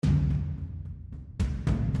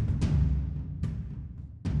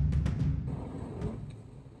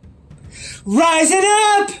Rising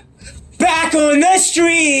up, back on the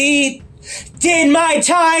street. Did my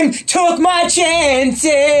time, took my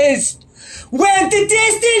chances. Went the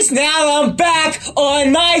distance, now I'm back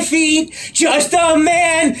on my feet. Just a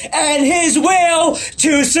man and his will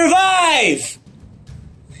to survive.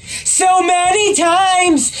 So many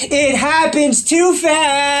times it happens too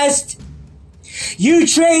fast. You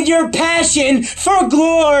trade your passion for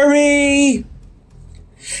glory.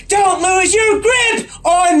 Don't lose your grip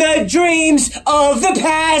on the dreams of the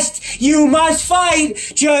past. You must fight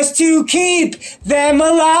just to keep them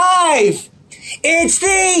alive. It's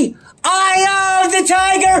the eye of the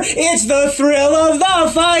tiger. It's the thrill of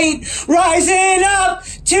the fight. Rising up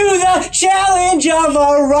to the challenge of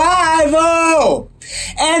a rival.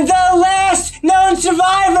 And the last known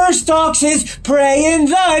survivor stalks his prey in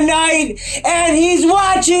the night. And he's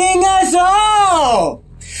watching us all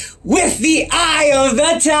with the eye of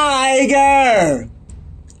the tiger.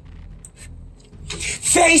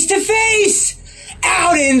 Face to face,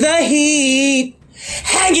 out in the heat,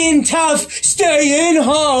 hanging tough, staying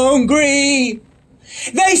hungry.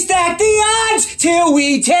 They stack the odds till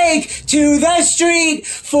we take to the street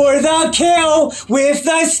for the kill with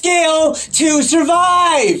the skill to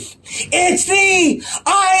survive. It's the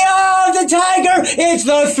eye of the tiger. It's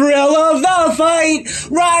the thrill of the fight.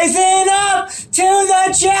 Rising up to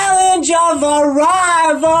the challenge of a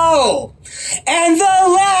rival. And the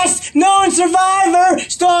last known survivor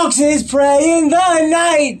stalks his prey in the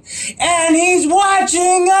night. And he's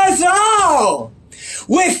watching us all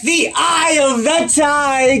with the eye of the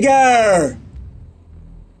tiger.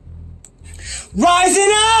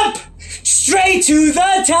 Rising up, straight to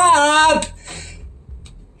the top.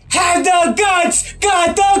 Had the guts,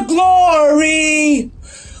 got the glory.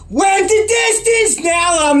 Went the distance,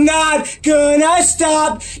 now I'm not gonna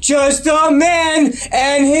stop. Just a man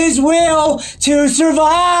and his will to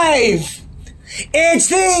survive. It's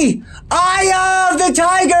the eye of the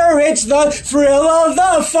tiger, it's the thrill of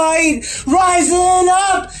the fight. Rising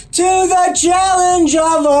up to the challenge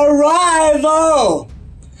of a rival.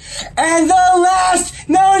 And the last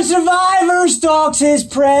known survivor stalks his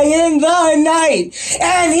prey in the night.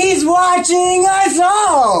 And he's watching us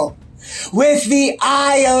all with the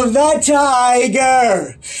eye of the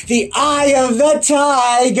tiger. The eye of the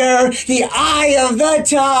tiger. The eye of the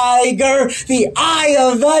tiger. The eye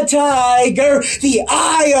of the tiger. The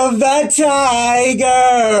eye of the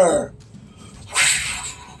tiger.